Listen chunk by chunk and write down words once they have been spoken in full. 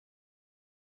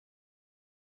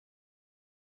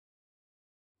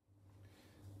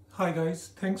Hi guys,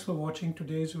 thanks for watching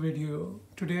today's video.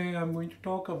 Today I'm going to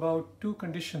talk about two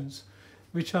conditions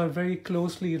which are very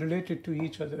closely related to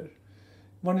each other.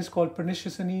 One is called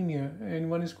Pernicious Anemia and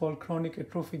one is called chronic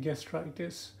atrophic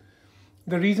gastritis.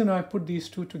 The reason I put these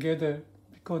two together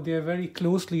because they are very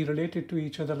closely related to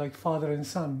each other like father and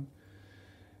son.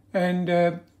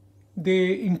 And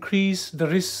they increase the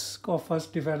risk of us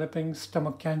developing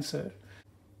stomach cancer.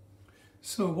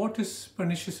 So what is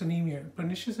pernicious anemia?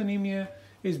 Pernicious anemia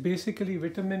is basically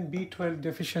vitamin B12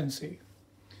 deficiency.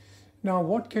 Now,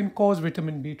 what can cause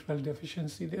vitamin B12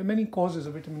 deficiency? There are many causes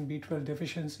of vitamin B12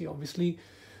 deficiency. Obviously,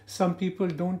 some people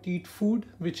don't eat food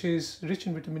which is rich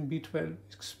in vitamin B12,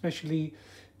 especially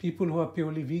people who are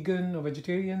purely vegan or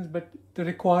vegetarians, but the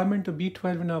requirement of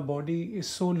B12 in our body is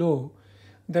so low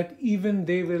that even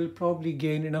they will probably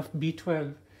gain enough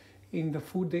B12 in the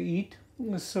food they eat.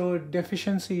 So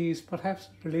deficiency is perhaps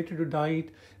related to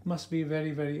diet, must be very,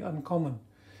 very uncommon.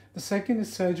 The second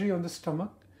is surgery on the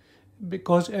stomach,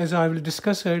 because as I will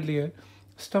discuss earlier,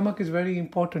 stomach is very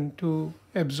important to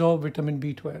absorb vitamin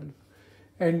B12.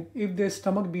 And if there's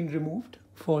stomach being removed,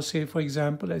 for say, for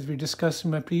example, as we discussed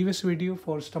in my previous video,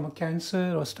 for stomach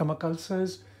cancer or stomach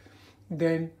ulcers,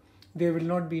 then there will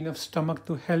not be enough stomach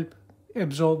to help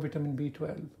absorb vitamin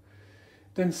B12.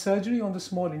 Then surgery on the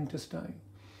small intestine.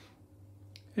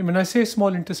 And when I say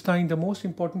small intestine, the most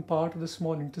important part of the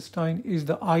small intestine is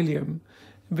the ileum,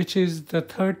 which is the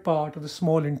third part of the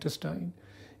small intestine.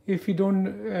 If you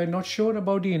don't not sure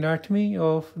about the anatomy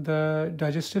of the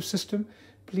digestive system,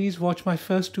 please watch my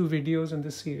first two videos in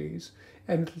this series,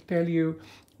 and it'll tell you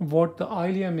what the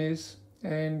ileum is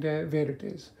and where it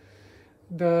is.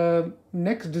 The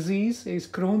next disease is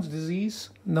Crohn's disease.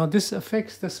 Now this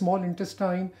affects the small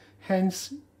intestine,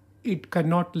 hence it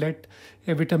cannot let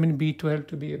a vitamin B12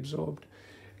 to be absorbed.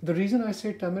 The reason I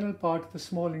say terminal part of the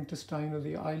small intestine or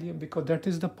the ileum, because that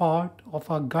is the part of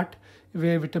our gut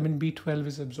where vitamin B12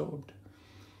 is absorbed.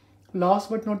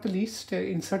 Last but not the least,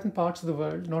 in certain parts of the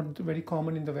world, not very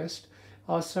common in the West,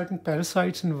 are certain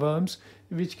parasites and worms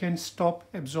which can stop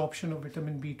absorption of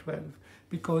vitamin B12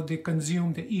 because they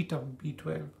eat up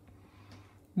B12.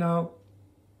 Now,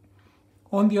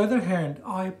 on the other hand,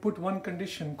 I put one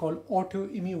condition called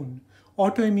autoimmune.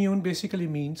 Autoimmune basically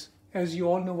means, as you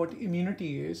all know what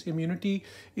immunity is. Immunity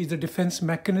is the defense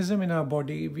mechanism in our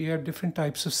body. We have different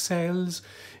types of cells,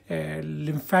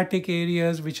 lymphatic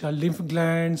areas, which are lymph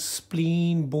glands,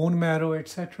 spleen, bone marrow,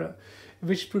 etc.,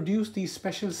 which produce these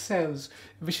special cells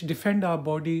which defend our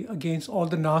body against all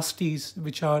the nasties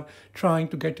which are trying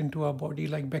to get into our body,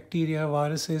 like bacteria,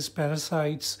 viruses,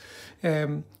 parasites,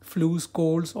 flus,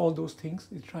 colds, all those things.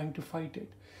 It's trying to fight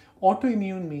it.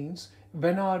 Autoimmune means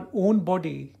when our own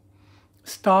body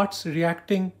starts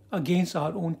reacting against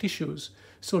our own tissues.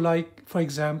 So like, for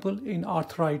example, in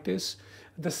arthritis,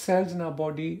 the cells in our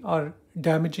body are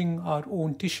damaging our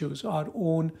own tissues, our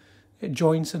own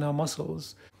joints and our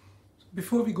muscles.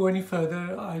 Before we go any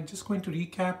further, I'm just going to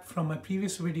recap from my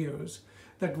previous videos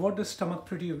that what does stomach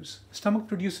produce? Stomach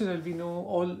produces, as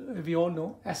we all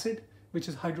know, acid, which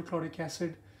is hydrochloric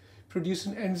acid, produces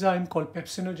an enzyme called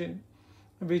pepsinogen,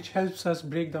 which helps us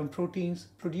break down proteins,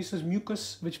 produces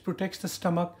mucus, which protects the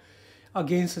stomach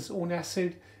against its own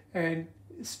acid and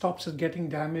stops it getting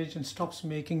damaged and stops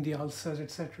making the ulcers,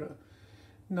 etc.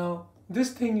 Now,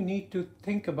 this thing you need to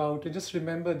think about, and just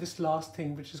remember this last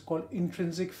thing, which is called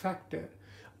intrinsic factor.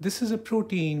 This is a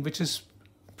protein which is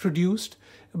produced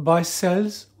by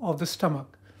cells of the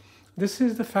stomach. This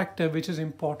is the factor which is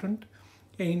important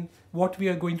in what we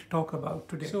are going to talk about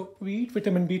today. So we eat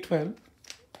vitamin B12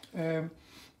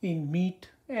 in meat,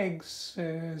 eggs,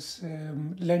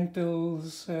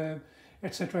 lentils,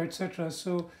 etc., etc.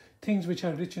 So things which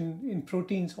are rich in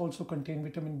proteins also contain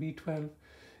vitamin B12.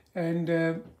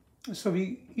 And so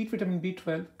we eat vitamin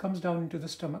B12, comes down into the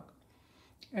stomach,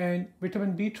 and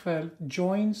vitamin B12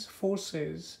 joins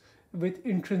forces with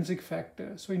intrinsic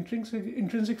factor. So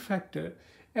intrinsic factor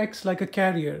acts like a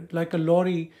carrier, like a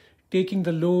lorry taking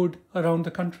the load around the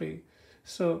country.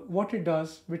 So what it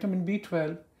does, vitamin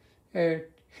B12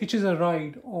 hitches a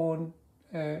ride on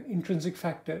intrinsic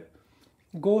factor,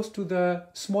 goes to the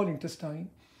small intestine.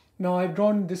 Now I've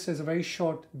drawn this as a very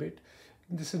short bit.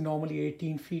 This is normally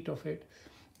 18 feet of it,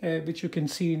 which you can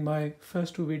see in my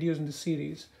first two videos in the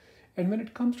series. And when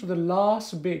it comes to the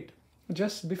last bit,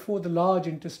 just before the large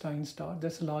intestine starts,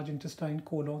 that's the large intestine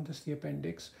colon, that's the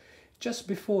appendix. Just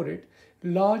before it,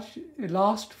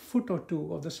 last foot or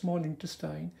two of the small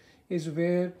intestine is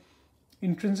where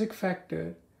intrinsic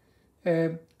factor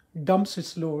dumps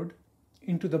its load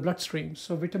into the bloodstream.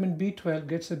 So vitamin B12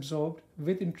 gets absorbed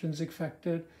with intrinsic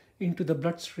factor into the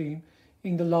bloodstream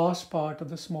in the last part of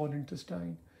the small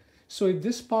intestine. So if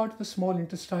this part of the small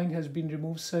intestine has been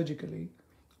removed surgically,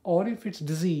 or if it's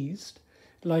diseased,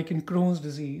 like in Crohn's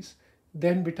disease,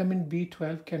 then vitamin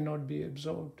B12 cannot be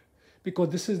absorbed, because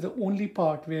this is the only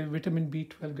part where vitamin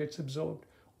B12 gets absorbed.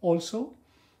 Also,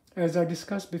 as I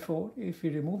discussed before, if we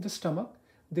remove the stomach,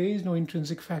 there is no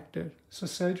intrinsic factor. So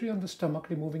surgery on the stomach,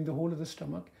 removing the whole of the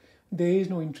stomach, there is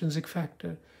no intrinsic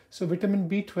factor. So vitamin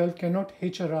B12 cannot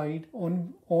hitch a ride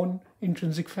on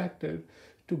intrinsic factor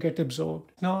to get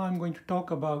absorbed. Now I'm going to talk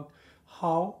about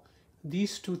how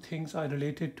these two things are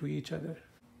related to each other.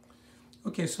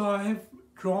 Okay, so I have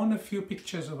drawn a few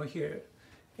pictures over here.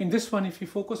 In this one, if you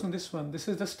focus on this one, this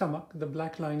is the stomach, the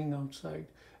black lining outside.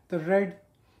 The red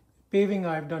paving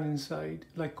I've done inside,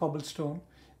 like cobblestone.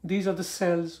 These are the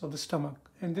cells of the stomach.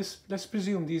 And this, let's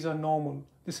presume these are normal.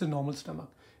 This is normal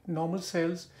stomach. Normal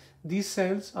cells, these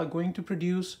cells are going to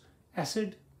produce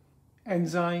acid,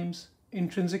 enzymes,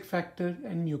 intrinsic factor,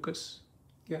 and mucus.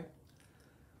 Yeah.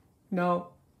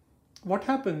 Now, what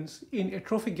happens in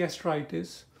atrophic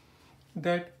gastritis,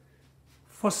 that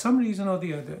for some reason or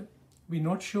the other, we're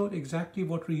not sure exactly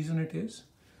what reason it is,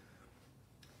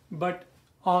 but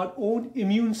our own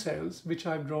immune cells, which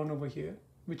I've drawn over here,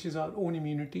 which is our own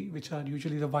immunity, which are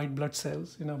usually the white blood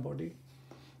cells in our body,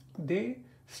 they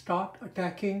start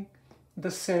attacking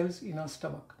the cells in our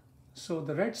stomach. So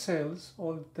the red cells,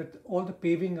 all the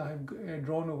paving I have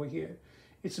drawn over here,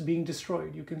 it's being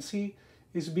destroyed. You can see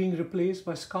it's being replaced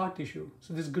by scar tissue.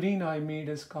 So this green I made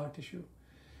as scar tissue.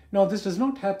 Now this does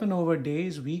not happen over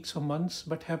days, weeks, or months,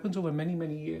 but happens over many,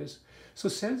 many years. So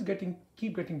cells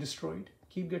keep getting destroyed,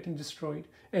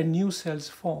 and new cells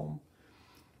form.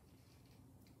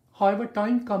 However,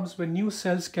 time comes when new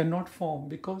cells cannot form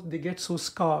because they get so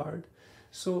scarred.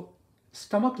 So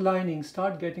stomach lining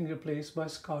start getting replaced by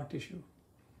scar tissue.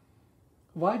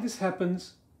 Why this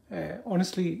happens,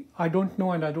 honestly, I don't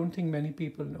know, and I don't think many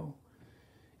people know.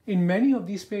 In many of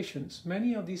these patients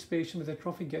with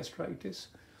atrophic gastritis,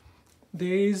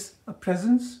 there is a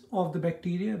presence of the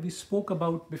bacteria we spoke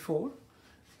about before,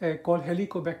 called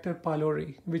Helicobacter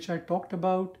pylori, which I talked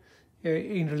about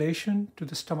in relation to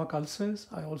the stomach ulcers.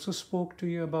 I also spoke to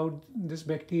you about this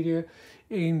bacteria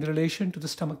in relation to the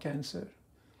stomach cancer.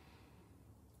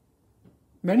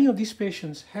 Many of these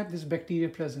patients have this bacteria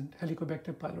present,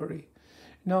 Helicobacter pylori.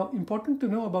 Now, important to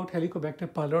know about Helicobacter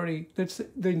pylori, that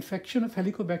the infection of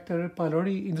Helicobacter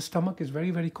pylori in the stomach is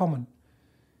very, very common.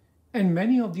 And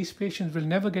many of these patients will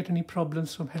never get any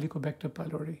problems from Helicobacter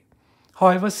pylori.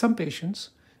 However, some patients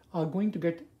are going to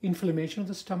get inflammation of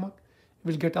the stomach,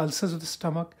 will get ulcers of the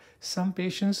stomach. Some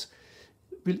patients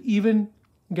will even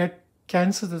get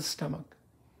cancers of the stomach.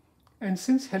 And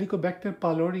since Helicobacter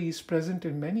pylori is present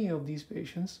in many of these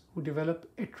patients who develop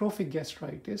atrophic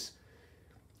gastritis,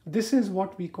 this is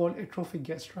what we call atrophic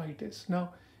gastritis.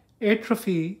 Now,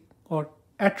 atrophy, whatever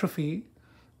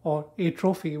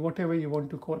you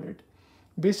want to call it,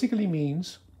 basically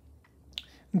means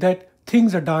that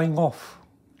things are dying off.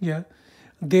 Yeah,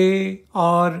 they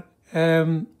are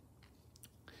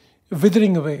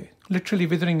withering away, literally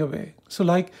withering away. So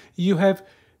like you have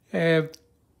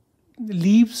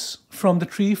leaves from the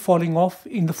tree falling off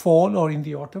in the fall or in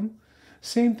the autumn.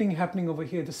 Same thing happening over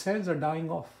here. The cells are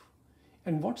dying off.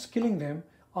 And what's killing them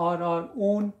are our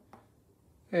own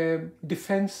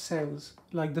defense cells,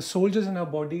 like the soldiers in our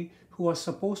body who are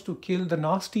supposed to kill the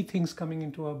nasty things coming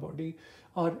into our body,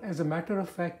 are, as a matter of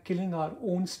fact, killing our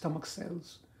own stomach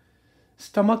cells.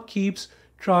 Stomach keeps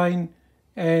trying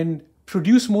and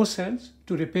produce more cells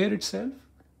to repair itself.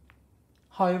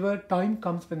 However, time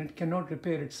comes when it cannot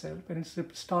repair itself and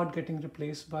it starts getting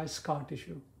replaced by scar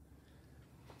tissue.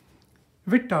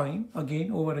 With time,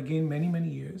 many, many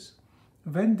years,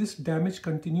 when this damage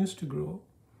continues to grow,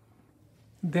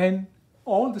 then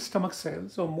all the stomach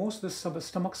cells, or most of the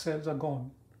stomach cells, are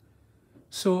gone.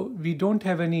 So we don't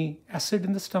have any acid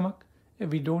in the stomach,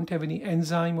 we don't have any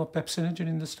enzyme or pepsinogen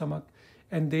in the stomach,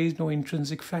 and there is no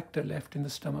intrinsic factor left in the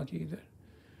stomach either.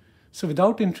 So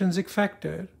without intrinsic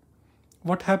factor,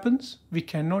 what happens? We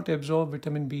cannot absorb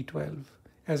vitamin B12.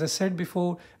 As I said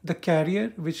before, the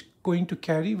carrier which going to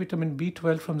carry vitamin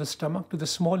B12 from the stomach to the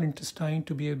small intestine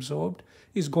to be absorbed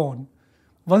is gone.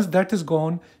 Once that is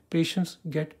gone, patients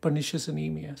get pernicious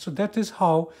anemia. So that is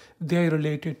how they are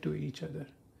related to each other.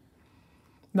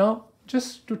 Now,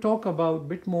 just to talk about a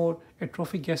bit more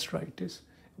atrophic gastritis,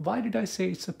 why did I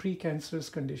say it's a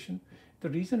precancerous condition? The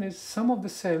reason is some of the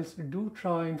cells do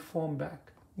try and form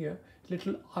back. Yeah,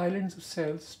 little islands of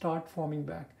cells start forming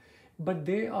back, but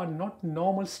they are not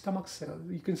normal stomach cells.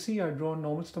 You can see I draw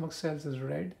normal stomach cells as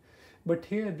red, but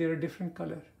here they're a different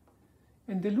color.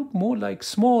 And they look more like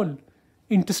small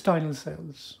intestinal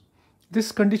cells.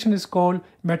 This condition is called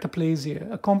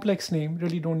metaplasia, a complex name,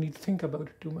 really don't need to think about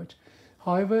it too much.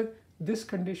 However, this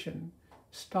condition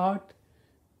start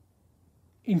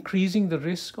increasing the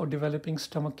risk of developing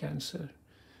stomach cancer.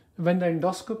 When the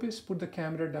endoscopists put the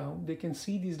camera down, they can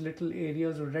see these little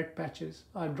areas of red patches.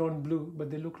 I've drawn blue, but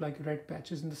they look like red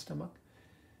patches in the stomach.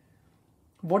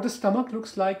 What the stomach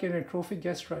looks like in atrophic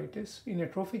gastritis,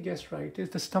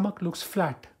 the stomach looks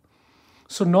flat.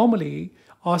 So normally,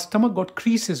 our stomach got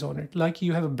creases on it, like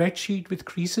you have a bed sheet with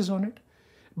creases on it.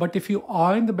 But if you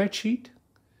iron the bed sheet,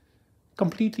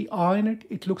 completely iron it,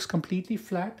 it looks completely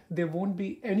flat. There won't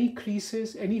be any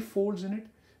creases, any folds in it.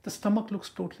 The stomach looks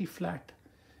totally flat.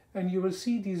 And you will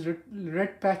see these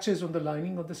red patches on the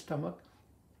lining of the stomach.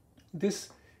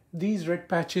 These red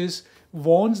patches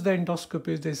warns the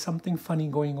endoscopist there's something funny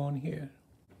going on here.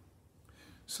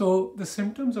 So the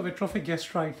symptoms of atrophic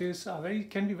gastritis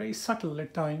can be very subtle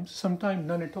at times, sometimes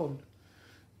none at all,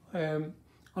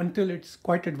 until it's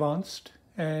quite advanced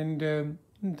and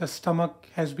the stomach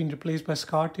has been replaced by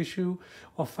scar tissue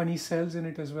or funny cells in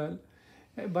it as well.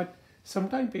 But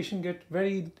sometimes patients get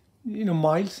very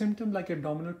mild symptom like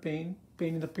abdominal pain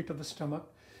in the pit of the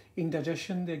stomach.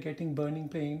 Indigestion, they're getting burning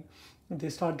pain. They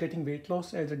start getting weight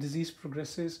loss as the disease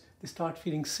progresses. They start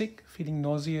feeling sick, feeling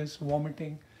nauseous,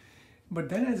 vomiting. But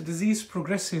then as disease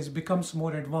progresses, becomes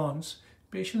more advanced,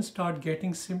 patients start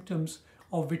getting symptoms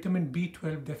of vitamin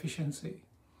B12 deficiency.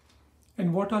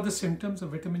 And what are the symptoms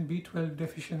of vitamin B12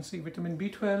 deficiency? Vitamin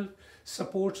B12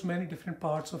 supports many different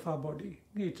parts of our body.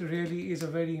 It really is a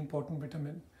very important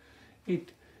vitamin.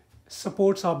 It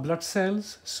supports our blood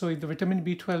cells. So if the vitamin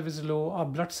B12 is low, our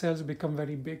blood cells become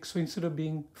very big. So instead of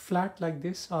being flat like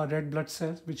this, our red blood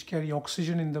cells, which carry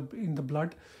oxygen in the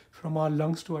blood from our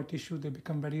lungs to our tissue, they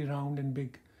become very round and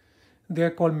big. They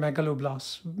are called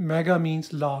megaloblasts. Mega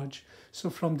means large. So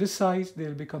from this size,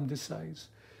 they'll become this size.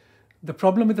 The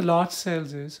problem with the large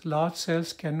cells is large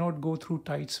cells cannot go through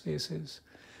tight spaces.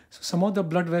 So some of the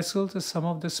blood vessels are some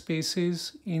of the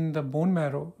spaces in the bone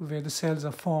marrow where the cells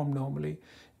are formed normally.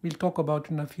 We'll talk about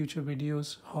in our future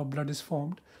videos how blood is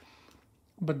formed.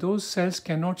 But those cells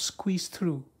cannot squeeze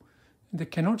through. They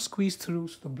cannot squeeze through,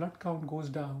 so the blood count goes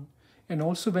down. And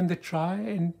also when they try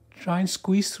and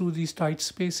squeeze through these tight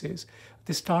spaces,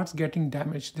 they start getting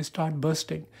damaged. They start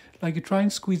bursting. Like you try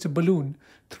and squeeze a balloon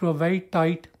through a very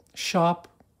tight, sharp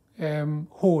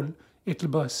hole, it'll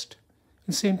burst.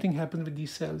 And same thing happens with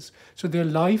these cells. So their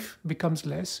life becomes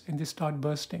less and they start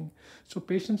bursting. So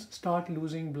patients start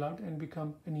losing blood and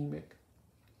become anemic.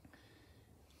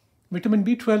 Vitamin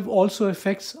B12 also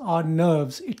affects our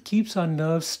nerves. It keeps our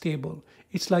nerves stable.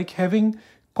 It's like having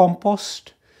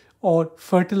compost or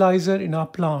fertilizer in our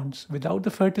plants. Without the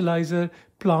fertilizer,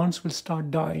 plants will start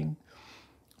dying.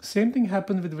 Same thing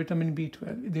happens with vitamin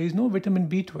B12. There is no vitamin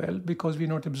B12 because we're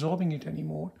not absorbing it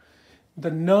anymore.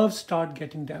 The nerves start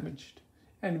getting damaged.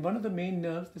 And one of the main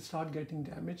nerves that start getting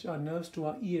damaged are nerves to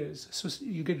our ears. So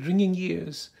you get ringing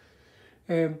ears.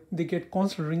 They get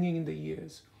constant ringing in the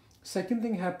ears. Second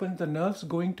thing happens, the nerves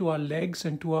going to our legs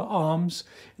and to our arms,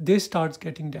 they start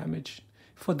getting damaged.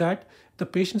 For that, the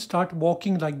patients start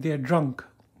walking like they're drunk.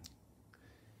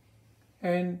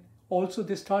 And also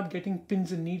they start getting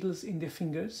pins and needles in their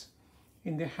fingers,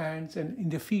 in their hands and in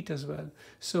their feet as well.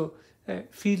 So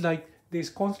feel like there's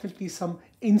constantly some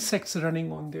insects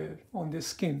running on their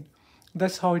skin.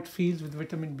 That's how it feels with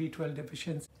vitamin B12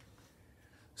 deficiency.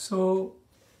 So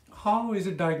how is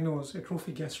it diagnosed,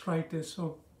 atrophic gastritis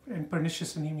and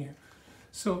pernicious anemia?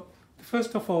 So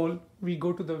first of all, we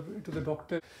go to the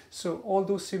doctor. So all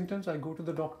those symptoms, I go to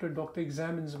the doctor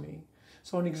examines me.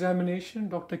 So on examination,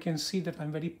 doctor can see that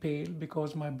I'm very pale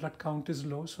because my blood count is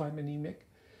low, so I'm anemic.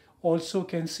 Also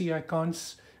can see I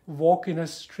can't walk in a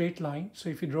straight line. So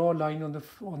if you draw a line on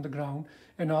the ground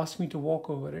and ask me to walk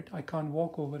over it, I can't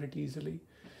walk over it easily.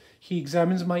 He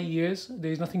examines my ears.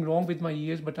 There is nothing wrong with my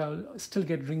ears, but I'll still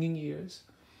get ringing ears.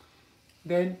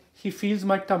 Then he feels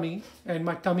my tummy, and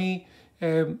my tummy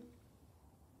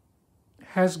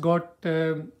has got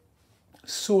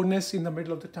soreness in the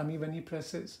middle of the tummy when he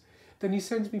presses. Then he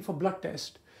sends me for blood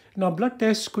test. Now, blood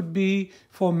tests could be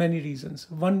for many reasons.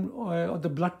 One of the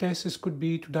blood tests could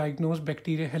be to diagnose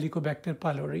bacteria Helicobacter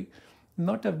pylori.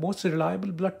 Not a most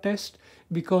reliable blood test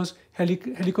because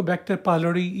Helicobacter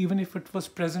pylori, even if it was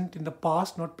present in the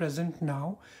past, not present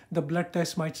now, the blood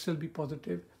test might still be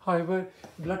positive. However,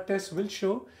 blood tests will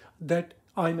show that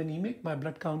I'm anemic, my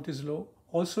blood count is low.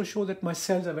 Also show that my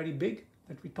cells are very big,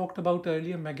 that we talked about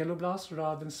earlier, megaloblasts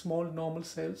rather than small normal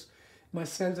cells. My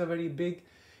cells are very big.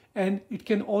 And it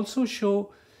can also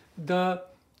show the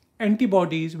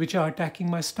antibodies which are attacking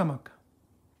my stomach.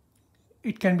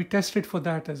 it can be tested for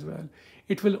that as well.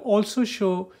 It will also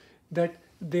show that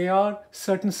there are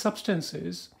certain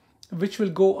substances which will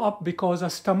go up because our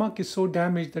stomach is so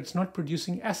damaged that it's not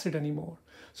producing acid anymore.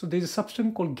 So there's a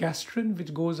substance called gastrin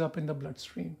which goes up in the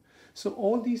bloodstream. So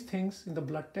all these things in the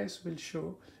blood test will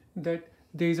show that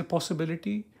there is a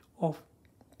possibility of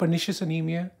pernicious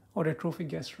anemia or atrophic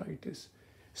gastritis.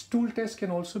 Stool tests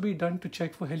can also be done to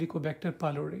check for Helicobacter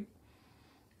pylori.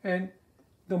 And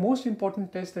the most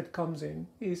important test that comes in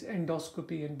is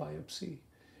endoscopy and biopsy.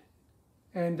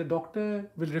 And the doctor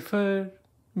will refer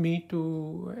me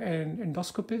to an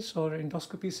endoscopist or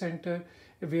endoscopy center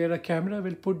where a camera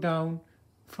will put down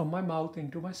from my mouth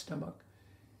into my stomach.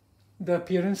 The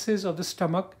appearances of the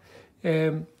stomach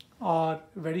are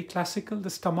very classical. The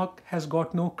stomach has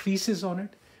got no creases on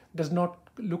it, does not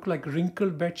look like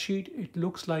wrinkled bed sheet. It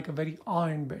looks like a very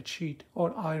iron bed sheet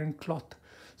or iron cloth.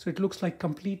 So it looks like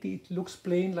completely, it looks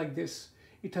plain like this.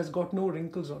 It has got no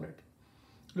wrinkles on it.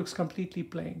 It looks completely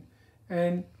plain.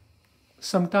 And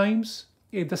sometimes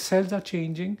if the cells are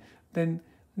changing, then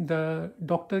the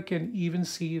doctor can even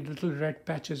see little red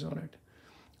patches on it.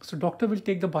 So doctor will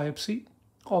take the biopsy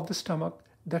of the stomach.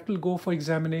 That will go for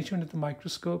examination at the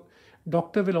microscope.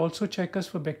 Doctor will also check us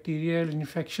for bacterial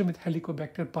infection with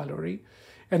Helicobacter pylori.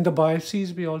 And the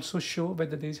biopsies will also show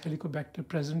whether there is Helicobacter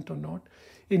present or not.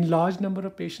 In large number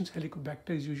of patients,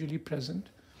 Helicobacter is usually present.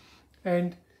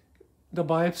 And the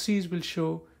biopsies will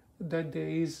show that there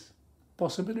is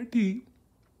possibility,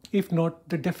 if not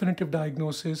the definitive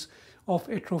diagnosis, of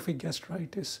atrophic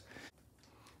gastritis.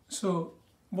 So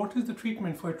what is the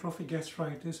treatment for atrophic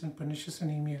gastritis and pernicious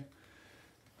anemia?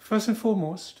 First and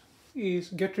foremost is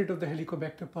get rid of the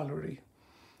Helicobacter pylori.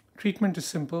 Treatment is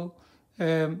simple.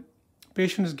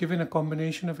 Patient is given a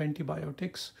combination of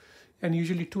antibiotics, and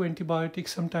usually 2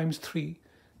 antibiotics, sometimes 3.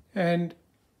 And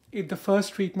if the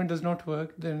first treatment does not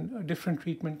work, then a different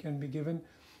treatment can be given,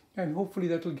 and hopefully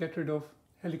that will get rid of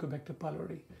Helicobacter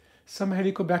pylori. Some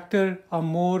Helicobacter are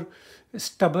more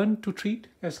stubborn to treat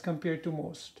as compared to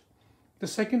most. The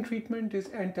second treatment is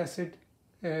antacid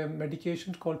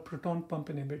medications called proton pump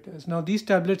inhibitors. Now these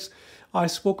tablets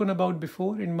I've spoken about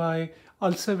before in my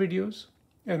ulcer videos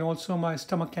and also my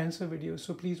stomach cancer videos,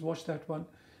 so please watch that one.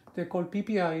 They're called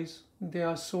PPIs. They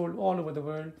are sold all over the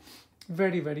world.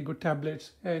 Very, very good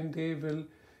tablets, and they will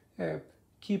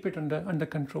keep it under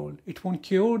control. It won't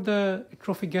cure the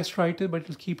atrophic gastritis, but it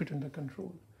will keep it under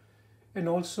control. And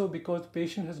also because the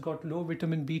patient has got low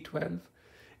vitamin B12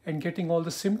 and getting all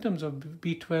the symptoms of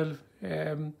B12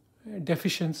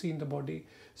 deficiency in the body,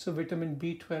 so vitamin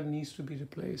B12 needs to be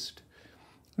replaced.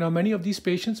 Now many of these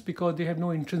patients, because they have no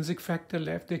intrinsic factor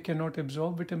left, they cannot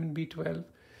absorb vitamin B12.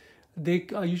 They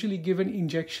are usually given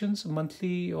injections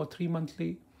monthly or 3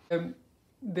 monthly.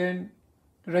 Then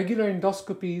regular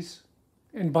endoscopies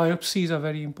and biopsies are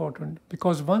very important,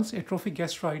 because once atrophic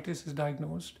gastritis is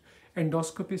diagnosed,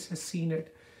 endoscopist has seen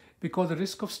it, because the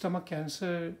risk of stomach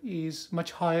cancer is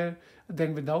much higher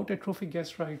than without atrophic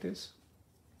gastritis.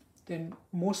 Then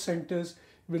most centers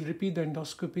will repeat the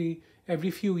endoscopy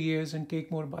every few years and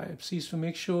take more biopsies to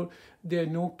make sure there are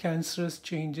no cancerous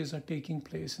changes are taking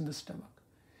place in the stomach.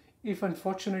 If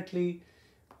unfortunately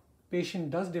patient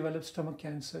does develop stomach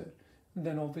cancer,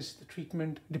 then obviously the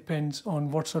treatment depends on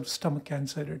what sort of stomach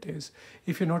cancer it is.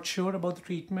 If you're not sure about the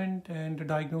treatment and the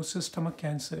diagnosis stomach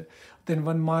cancer, then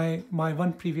my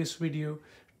one previous video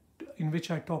in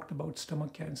which I talked about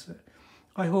stomach cancer.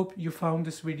 I hope you found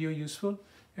this video useful,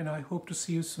 and I hope to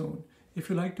see you soon. If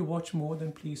you like to watch more,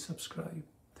 then please subscribe.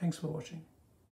 Thanks for watching.